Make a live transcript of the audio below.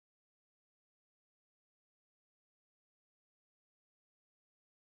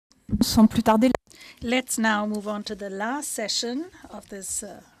Sans plus tarder. Let's now move on to the last session of this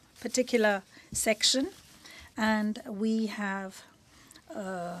particular section. And we have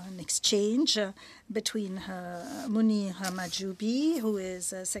an exchange between Mounir Mahjoubi, who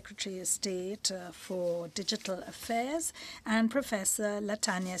is Secretary of State for Digital Affairs, and Professor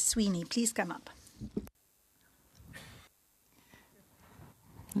Latanya Sweeney. Please come up.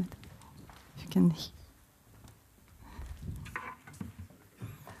 You can.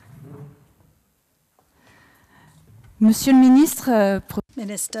 Monsieur le Ministre,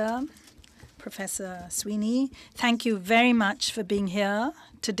 Minister, Professor Sweeney, thank you very much for being here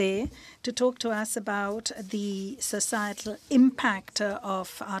today to talk to us about the societal impact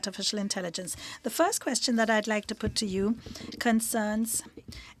of artificial intelligence. The first question that I'd like to put to you concerns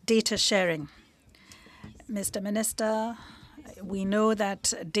data sharing. Mr. Minister, we know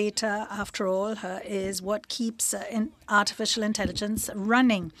that data, after all, is what keeps artificial intelligence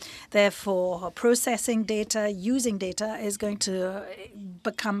running. Therefore, processing data, using data is going to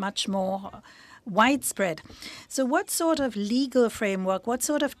become much more widespread. So what sort of legal framework, what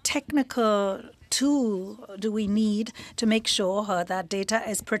sort of technical tool do we need to make sure that data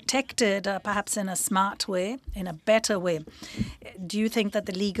is protected, perhaps in a smart way, in a better way? Do you think that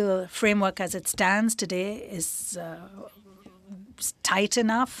the legal framework as it stands today is tight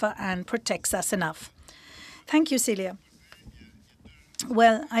enough and protects us enough? Thank you, Celia.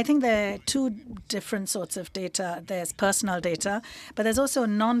 Well, I think there are two different sorts of data. There's personal data, but there's also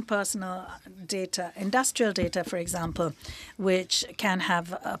non-personal data, industrial data, for example, which can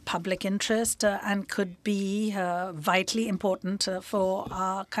have a public interest and could be vitally important for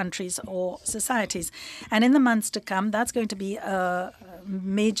our countries or societies. And in the months to come, that's going to be a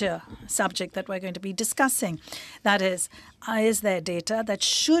major subject that we're going to be discussing. That is there data that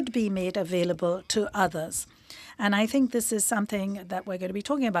should be made available to others? And I think this is something that we're going to be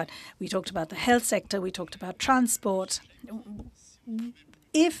talking about. We talked about the health sector. We talked about transport.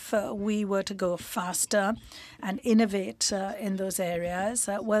 If we were to go faster and innovate in those areas,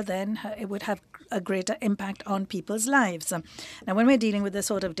 well, then it would have a greater impact on people's lives. Now, when we're dealing with this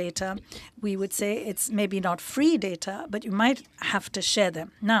sort of data, we would say it's maybe not free data, but you might have to share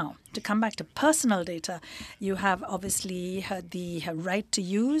them. Now, to come back to personal data, you have obviously the right to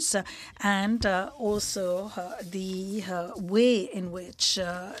use and also the way in which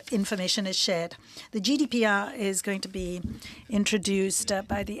information is shared. The GDPR is going to be introduced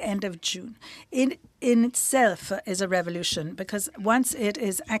by the end of June. In itself is a revolution, because once it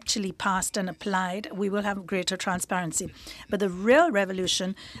is actually passed and applied, we will have greater transparency. But the real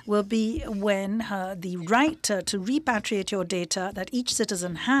revolution will be when the right to repatriate your data that each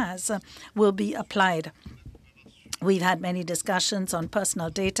citizen has will be applied. We've had many discussions on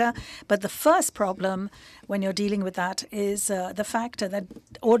personal data, but the first problem when you're dealing with that is the fact that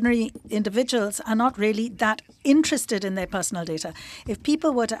ordinary individuals are not really that interested in their personal data. If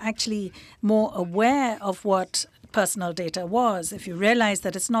people were to actually more aware of what personal data was, if you realize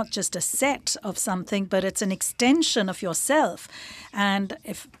that it's not just a set of something, but it's an extension of yourself, and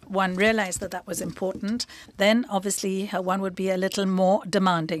if one realized that that was important, then obviously one would be a little more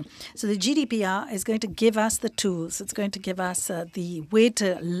demanding. So the GDPR is going to give us the tools. It's going to give us the way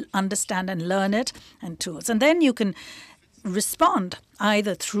to understand and learn it and tools. And then you can respond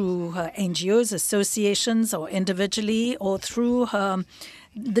either through NGOs, associations, or individually, or through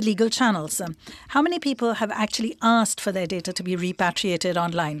the legal channels. How many people have actually asked for their data to be repatriated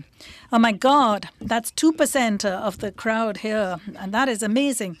online? Oh my God, that's 2% of the crowd here, and that is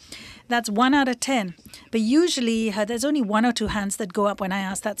amazing. That's 1 out of 10. But usually there's only 1 or 2 hands that go up when I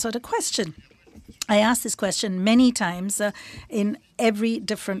ask that sort of question. I asked this question many times in every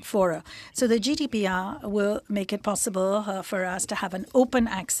different fora. So the GDPR will make it possible for us to have an open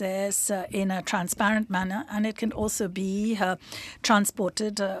access in a transparent manner, and it can also be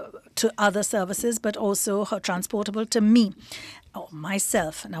transported to other services, but also transportable to me or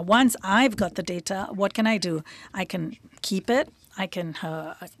myself. Now, once I've got the data, what can I do? I can keep it. I can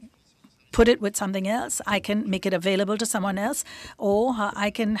put it with something else. I can make it available to someone else, or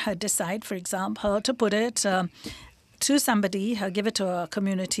I can decide, for example, to put it to somebody, give it to a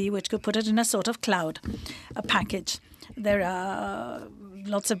community, which could put it in a sort of cloud, a package. There are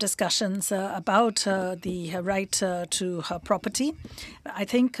lots of discussions about the right to property. I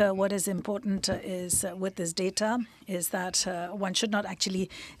think what is important is with this data is that one should not actually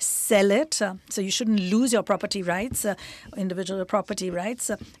sell it. So you shouldn't lose your property rights, individual property rights,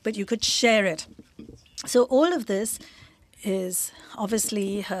 but you could share it. So all of this is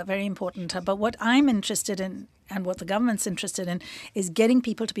obviously very important. But what I'm interested in, and what the government's interested in, is getting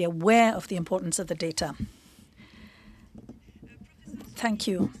people to be aware of the importance of the data. Thank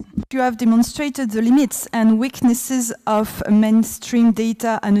you. You have demonstrated the limits and weaknesses of mainstream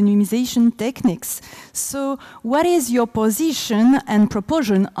data anonymization techniques. So what is your position and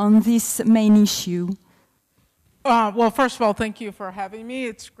proposition on this main issue? Well, first of all, thank you for having me.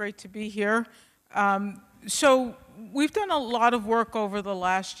 It's great to be here. So we've done a lot of work over the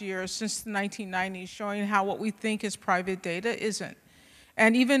last year, since the 1990s, showing how what we think is private data isn't.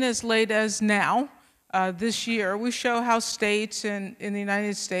 And even as late as now, this year, we show how states in the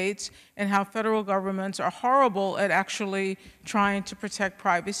United States and how federal governments are horrible at actually trying to protect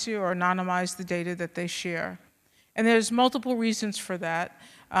privacy or anonymize the data that they share. And there's multiple reasons for that.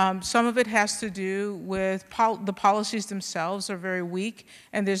 Some of it has to do with the policies themselves are very weak,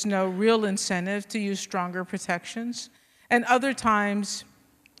 and there's no real incentive to use stronger protections. And other times,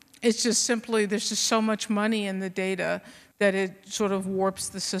 it's just simply, there's just so much money in the data that it sort of warps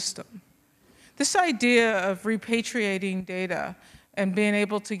the system. This idea of repatriating data and being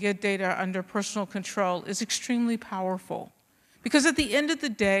able to get data under personal control is extremely powerful. Because at the end of the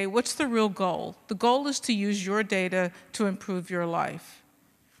day, what's the real goal? The goal is to use your data to improve your life.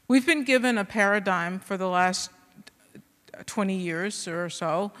 We've been given a paradigm for the last 20 years or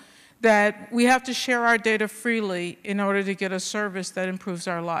so that we have to share our data freely in order to get a service that improves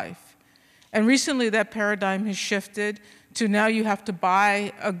our life. And recently that paradigm has shifted to now you have to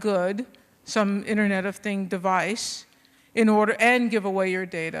buy a good, some Internet of Things device, in order, and give away your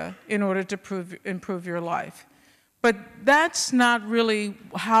data in order to improve your life. But that's not really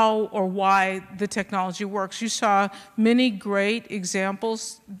how or why the technology works. You saw many great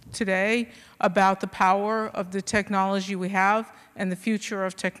examples today about the power of the technology we have and the future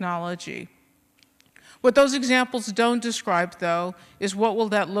of technology. What those examples don't describe, though, is what will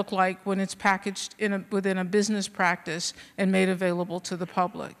that look like when it's packaged within a business practice and made available to the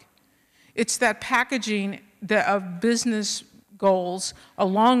public. It's that packaging of business goals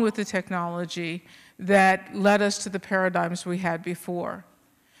along with the technology that led us to the paradigms we had before.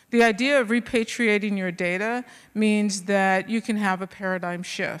 The idea of repatriating your data means that you can have a paradigm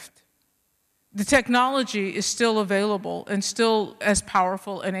shift. The technology is still available and still as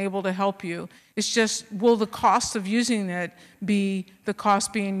powerful and able to help you. It's just, will the cost of using it be the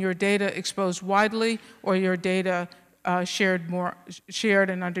cost being your data exposed widely or your data shared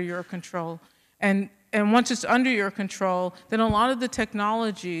and under your control? And once it's under your control, then a lot of the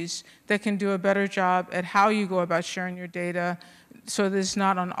technologies that can do a better job at how you go about sharing your data so that it's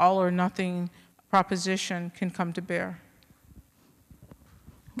not an all or nothing proposition can come to bear.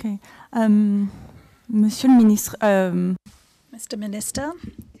 Okay. Monsieur le Ministre. Mr. Minister,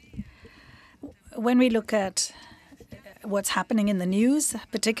 when we look at what's happening in the news,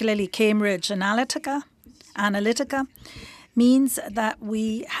 particularly Cambridge Analytica, means that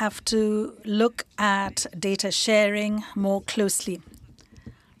we have to look at data sharing more closely.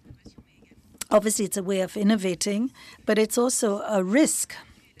 Obviously, it's a way of innovating, but it's also a risk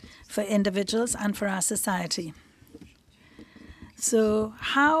for individuals and for our society. So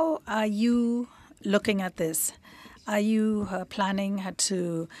how are you looking at this? Are you planning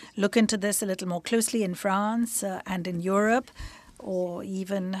to look into this a little more closely in France and in Europe, or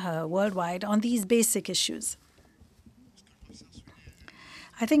even worldwide, on these basic issues?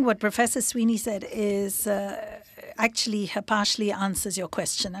 I think what Professor Sweeney said is actually partially answers your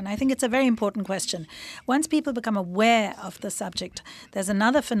question, and I think it's a very important question. Once people become aware of the subject, there's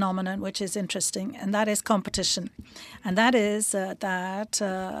another phenomenon which is interesting, and that is competition. And that is that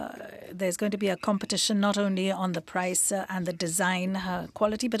there's going to be a competition not only on the price and the design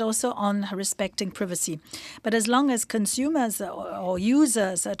quality, but also on respecting privacy. But as long as consumers or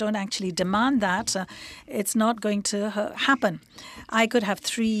users don't actually demand that, it's not going to happen. I could have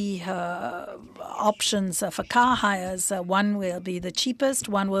three options for car hires. One will be the cheapest,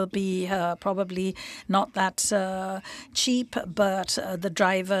 one will be probably not that cheap, but the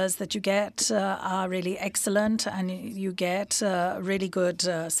drivers that you get are really excellent, and you get really good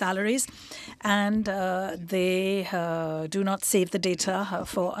salaries, and they do not save the data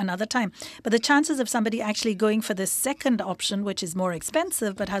for another time. But the chances of somebody actually going for the second option, which is more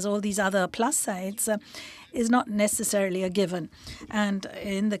expensive but has all these other plus sides, is not necessarily a given. And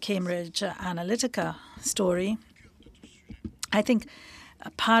in the Cambridge Analytica story, I think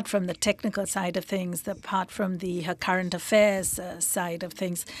apart from the technical side of things, apart from the current affairs side of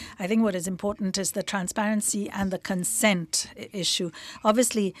things, I think what is important is the transparency and the consent issue.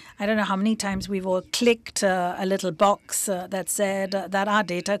 Obviously, I don't know how many times we've all clicked a little box that said that our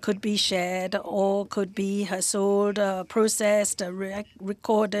data could be shared or could be sold, processed,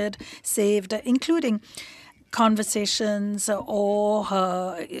 recorded, saved, including conversations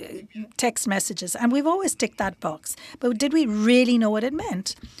or text messages. And we've always ticked that box. But did we really know what it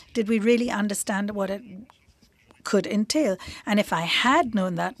meant? Did we really understand what it could entail? And if I had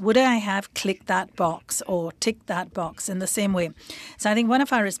known that, would I have clicked that box or ticked that box in the same way? So I think one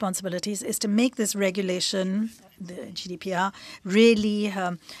of our responsibilities is to make this regulation, the GDPR, really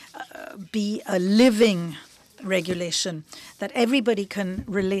be a living regulation that everybody can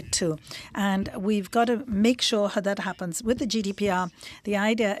relate to. And we've got to make sure that happens. With the GDPR, the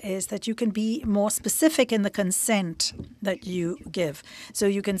idea is that you can be more specific in the consent that you give. So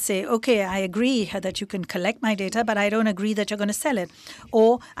you can say, okay, I agree that you can collect my data, but I don't agree that you're going to sell it.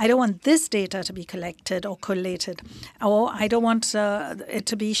 Or I don't want this data to be collected or collated. Or I don't want it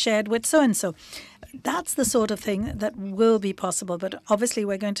to be shared with so-and-so. That's the sort of thing that will be possible. But obviously,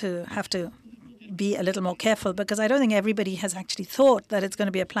 we're going to have to be a little more careful, because I don't think everybody has actually thought that it's going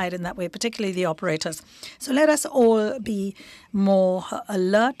to be applied in that way, particularly the operators. So let us all be more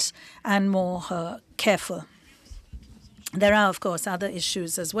alert and more careful. There are, of course, other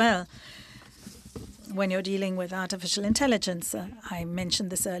issues as well when you're dealing with artificial intelligence. I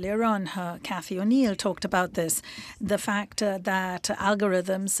mentioned this earlier on. Cathy O'Neill talked about this, the fact that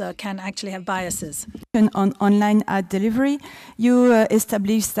algorithms can actually have biases. On online ad delivery, you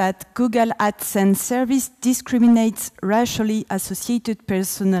established that Google AdSense service discriminates racially associated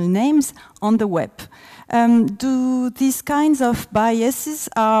personal names on the web. Do these kinds of biases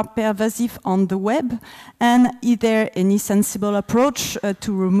are pervasive on the web? And is there any sensible approach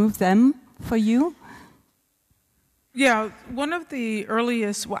to remove them for you? Yeah, one of the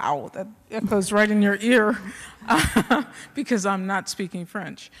earliest, wow, that echoes right in your ear, because I'm not speaking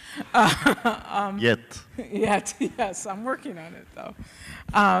French. Yet, yes, I'm working on it though.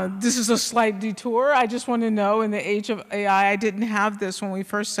 This is a slight detour. I just want to know, in the age of AI, I didn't have this when we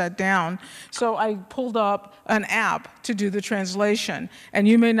first sat down. So I pulled up an app to do the translation. And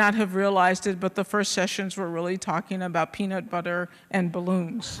you may not have realized it, but the first sessions were really talking about peanut butter and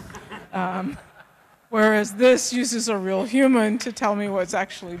balloons. Whereas this uses a real human to tell me what's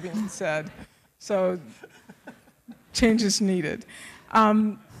actually being said. So change is needed.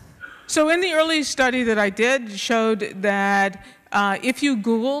 So in the early study that I did, showed that if you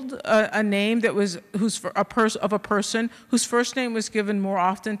Googled a name that was of a person whose first name was given more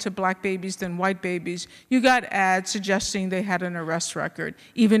often to black babies than white babies, you got ads suggesting they had an arrest record,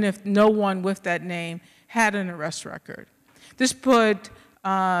 even if no one with that name had an arrest record. This put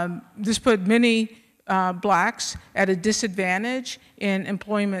many blacks at a disadvantage in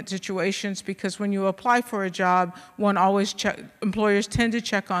employment situations, because when you apply for a job, employers tend to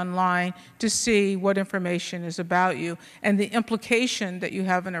check online to see what information is about you. And the implication that you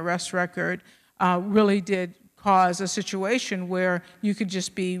have an arrest record really did cause a situation where you could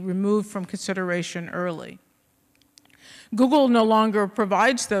just be removed from consideration early. Google no longer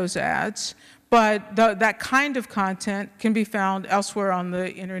provides those ads, but that kind of content can be found elsewhere on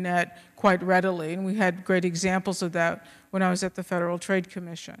the internet quite readily, and we had great examples of that when I was at the Federal Trade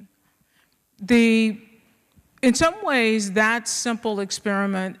Commission. In some ways, that simple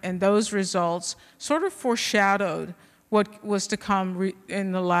experiment and those results sort of foreshadowed what was to come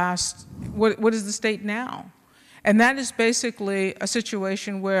in the last, what is the state now? And that is basically a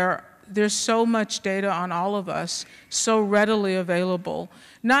situation where there's so much data on all of us, so readily available,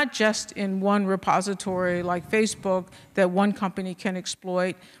 not just in one repository like Facebook that one company can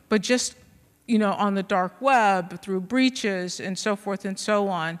exploit, but just, on the dark web, through breaches and so forth and so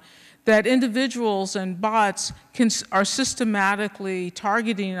on, that individuals and bots are systematically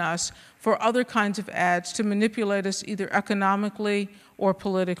targeting us for other kinds of ads to manipulate us either economically or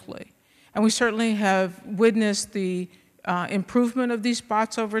politically. And we certainly have witnessed the improvement of these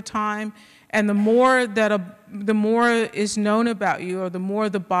bots over time, and the more is known about you, or the more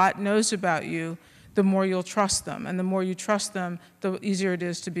the bot knows about you, the more you'll trust them, and the more you trust them, the easier it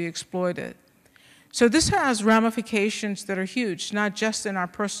is to be exploited. So this has ramifications that are huge, not just in our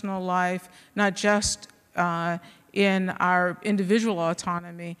personal life, not just in our individual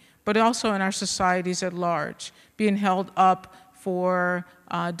autonomy, but also in our societies at large, being held up for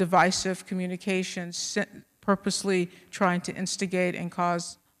divisive communications, purposely trying to instigate and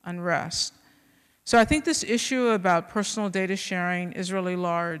cause unrest. So I think this issue about personal data sharing is really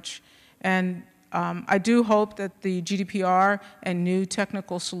large. And I do hope that the GDPR and new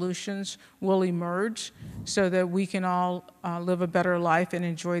technical solutions will emerge so that we can all live a better life and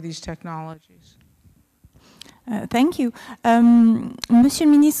enjoy these technologies. Thank you. Monsieur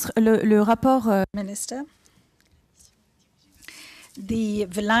le Ministre, le rapport... Minister, the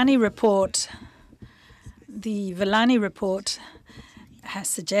Villani report has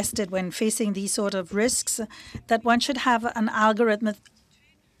suggested when facing these sort of risks that one should have an algorithmic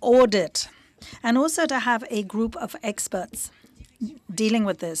audit and also to have a group of experts dealing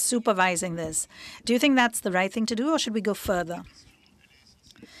with this, supervising this. Do you think that's the right thing to do, or should we go further?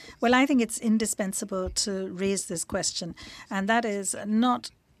 Well, I think it's indispensable to raise this question, and that is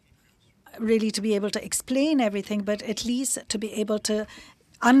not really to be able to explain everything, but at least to be able to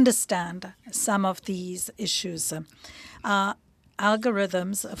understand some of these issues.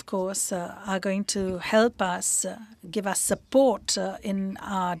 Algorithms, of course, are going to help us, give us support in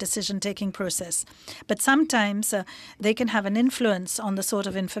our decision-taking process. But sometimes they can have an influence on the sort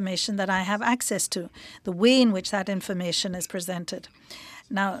of information that I have access to, the way in which that information is presented.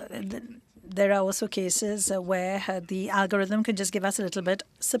 Now, there are also cases where the algorithm can just give us a little bit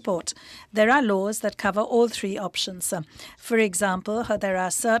support. There are laws that cover all three options. For example, there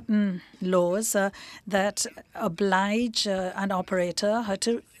are certain laws that oblige an operator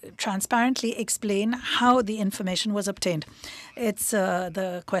to transparently explain how the information was obtained. It's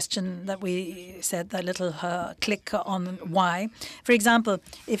the question that we said, the little click on why. For example,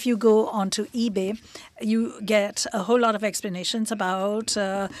 if you go onto eBay, you get a whole lot of explanations about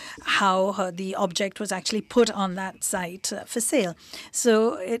how the object was actually put on that site for sale.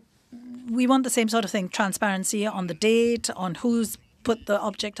 So we want the same sort of thing, transparency on the date, on who's put the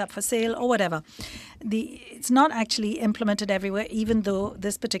object up for sale or whatever. It's not actually implemented everywhere, even though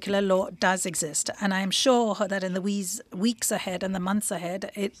this particular law does exist. And I'm sure that in the weeks ahead and the months ahead,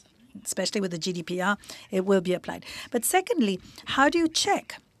 especially with the GDPR, it will be applied. But secondly, how do you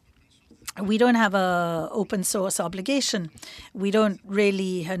check? We don't have an open source obligation. We don't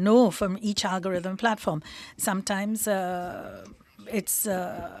really know from each algorithm platform. Sometimes it's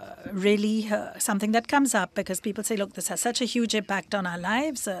really something that comes up because people say, look, this has such a huge impact on our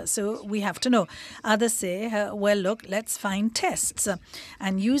lives, so we have to know. Others say, well, look, let's find tests.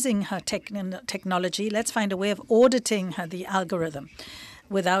 And using technology, let's find a way of auditing the algorithm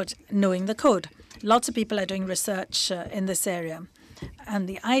without knowing the code. Lots of people are doing research in this area. And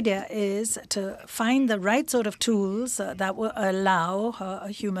the idea is to find the right sort of tools that will allow a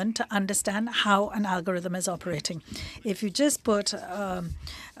human to understand how an algorithm is operating. If you just put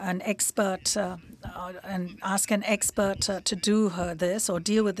an expert and ask an expert to do this or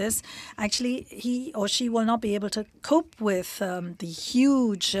deal with this, actually he or she will not be able to cope with the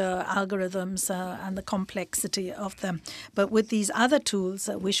huge algorithms and the complexity of them. But with these other tools,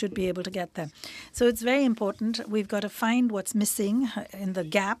 we should be able to get there. So it's very important. We've got to find what's missing in the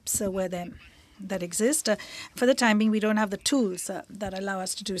gaps that exist. For the time being, we don't have the tools that allow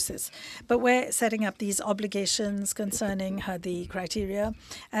us to do this. But we're setting up these obligations concerning the criteria.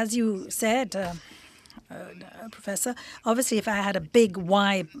 As you said, Professor, obviously if I had a big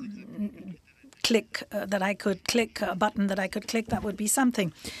why click that I could click, a button that I could click, that would be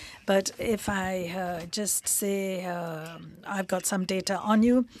something. But if I just say I've got some data on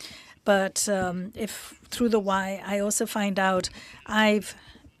you, but if through the why I also find out I've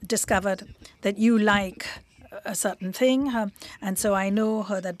discovered that you like a certain thing, and so I know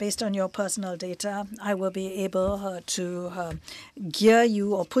that based on your personal data, I will be able to gear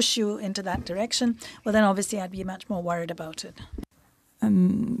you or push you into that direction, well, then obviously I'd be much more worried about it.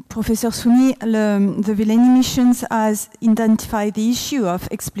 Professor Sweeney, the Villainy missions has identified the issue of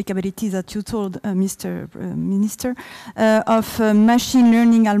explicability that you told Mr. Minister of machine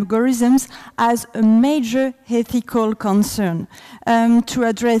learning algorithms as a major ethical concern. To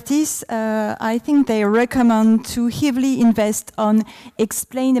address this, I think they recommend to heavily invest on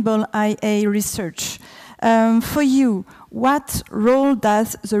explainable AI research. For you, what role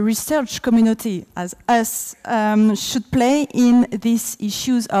does the research community, as us, should play in these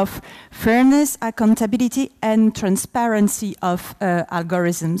issues of fairness, accountability, and transparency of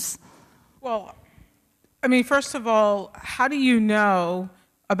algorithms? Well, I mean, first of all, how do you know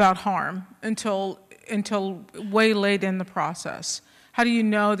about harm until way late in the process? How do you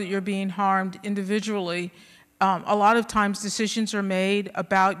know that you're being harmed individually? A lot of times decisions are made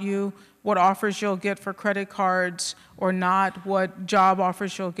about you, what offers you'll get for credit cards or not, what job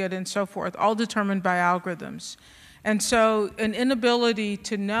offers you'll get, and so forth, all determined by algorithms. And so an inability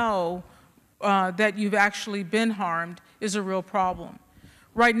to know that you've actually been harmed is a real problem.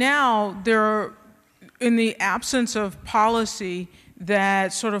 Right now, in the absence of policy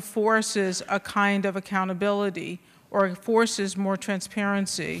that sort of forces a kind of accountability or forces more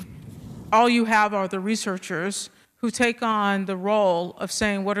transparency, all you have are the researchers who take on the role of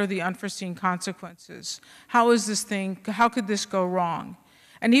saying, what are the unforeseen consequences? How could this go wrong?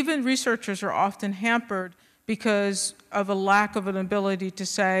 And even researchers are often hampered because of a lack of an ability to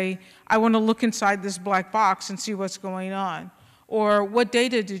say, I want to look inside this black box and see what's going on. Or what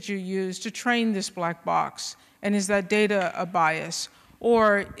data did you use to train this black box? And is that data a bias?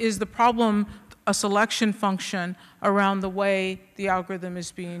 Or is the problem a selection function around the way the algorithm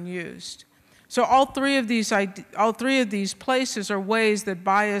is being used? So all three of these places are ways that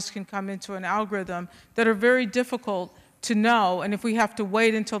bias can come into an algorithm that are very difficult to know. And if we have to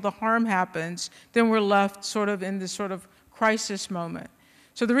wait until the harm happens, then we're left sort of in this sort of crisis moment.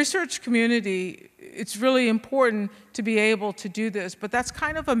 So the research community, it's really important to be able to do this, but that's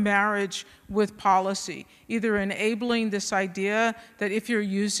kind of a marriage with policy, either enabling this idea that if you're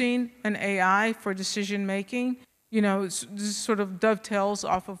using an AI for decision making, you know, this sort of dovetails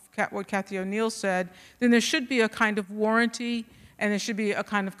off of what Kathy O'Neill said, then there should be a kind of warranty and there should be a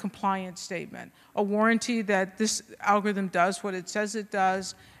kind of compliance statement. A warranty that this algorithm does what it says it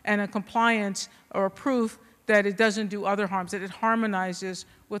does, and a compliance or a proof that it doesn't do other harms, that it harmonizes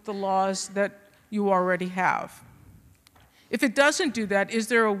with the laws that you already have. If it doesn't do that, is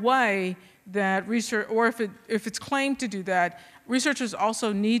there a way that research, or if it's claimed to do that, researchers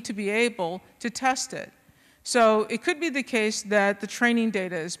also need to be able to test it. So it could be the case that the training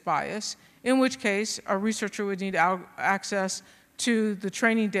data is biased, in which case a researcher would need access to the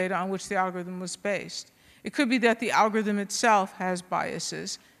training data on which the algorithm was based. It could be that the algorithm itself has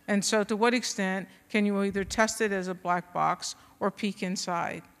biases, and so to what extent can you either test it as a black box or peek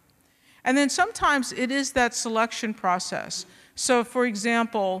inside? And then sometimes it is that selection process. So for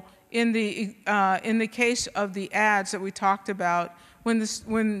example, in the case of the ads that we talked about, when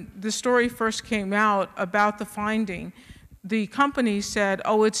the story first came out about the finding, the company said,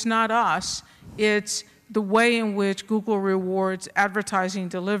 oh, it's not us, it's the way in which Google rewards advertising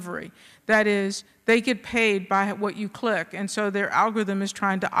delivery. That is, they get paid by what you click, and so their algorithm is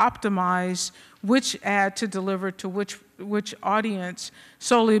trying to optimize which ad to deliver to which audience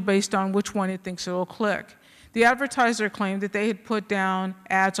solely based on which one it thinks it will click. The advertiser claimed that they had put down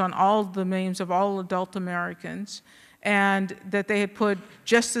ads on all the names of all adult Americans, and that they had put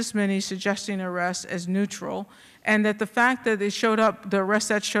just as many suggesting arrests as neutral, and that the fact that they showed up, the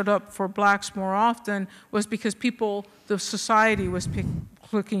arrest ads showed up for blacks more often was because people, the society was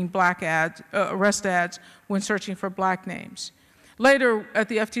clicking black ads, arrest ads when searching for black names. Later at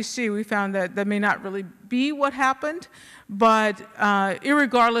the FTC, we found that that may not really be what happened, but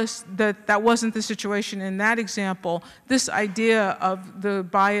irregardless that that wasn't the situation in that example, this idea of the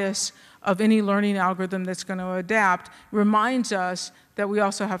bias of any learning algorithm that's going to adapt reminds us that we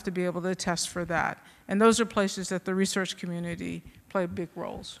also have to be able to test for that. And those are places that the research community play big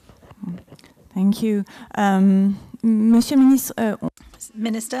roles. Thank you. Monsieur Ministre,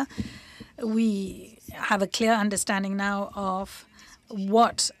 Minister, we have a clear understanding now of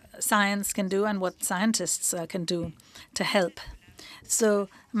what science can do and what scientists can do to help. So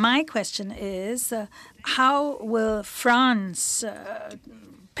my question is, how will France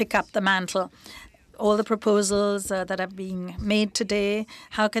pick up the mantle? All the proposals that are being made today,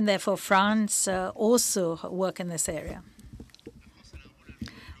 how can therefore France also work in this area?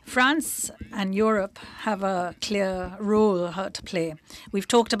 France and Europe have a clear role to play. We've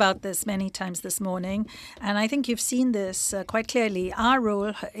talked about this many times this morning, and I think you've seen this quite clearly. Our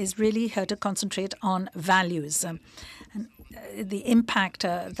role is really to concentrate on values. And the impact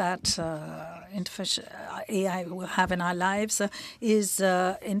that AI will have in our lives is,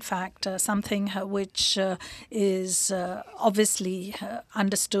 in fact, something which is obviously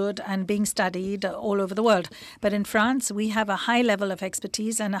understood and being studied all over the world. But in France, we have a high level of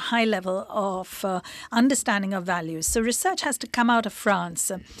expertise and a high level of understanding of values. So research has to come out of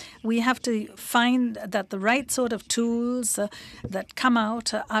France. We have to find that the right sort of tools that come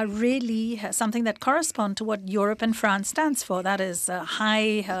out are really something that correspond to what Europe and France stands for. That is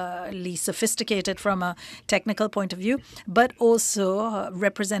highly sophisticated from a technical point of view, but also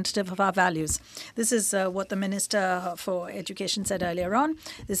representative of our values. This is what the Minister for Education said earlier on.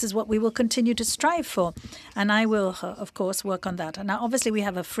 This is what we will continue to strive for. And I will, of course, work on that. And now, obviously, we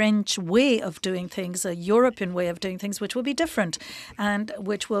have a French way of doing things, a European way of doing things, which will be different and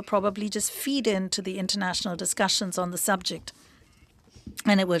which will probably just feed into the international discussions on the subject.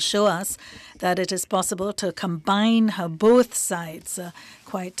 And it will show us that it is possible to combine both sides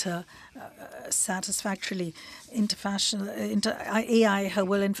quite satisfactorily. AI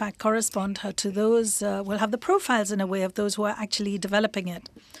will in fact correspond to those, will have the profiles in a way of those who are actually developing it.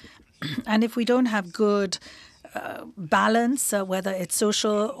 And if we don't have good balance, whether it's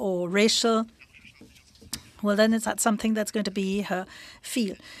social or racial, well, then it's something that's going to be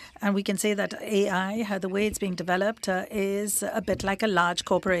feel. And we can say that AI, the way it's being developed, is a bit like a large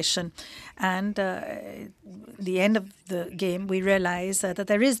corporation. And the end of the game, we realize that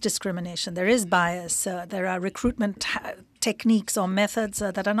there is discrimination, there is bias, there are recruitment techniques or methods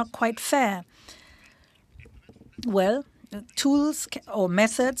that are not quite fair. Well, tools or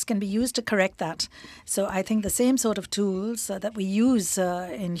methods can be used to correct that. So I think the same sort of tools that we use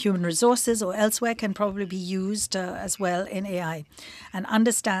in human resources or elsewhere can probably be used as well in AI, and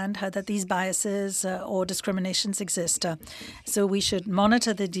understand that these biases or discriminations exist. So we should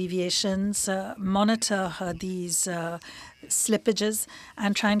monitor the deviations, monitor these slippages,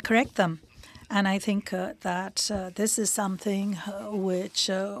 and try and correct them. And I think that this is something which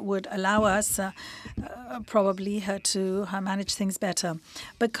would allow us probably to manage things better,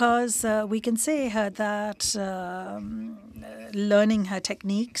 because we can say that learning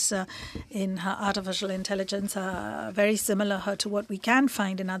techniques in artificial intelligence are very similar to what we can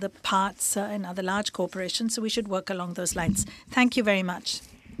find in other parts, in other large corporations. So we should work along those lines. Thank you very much.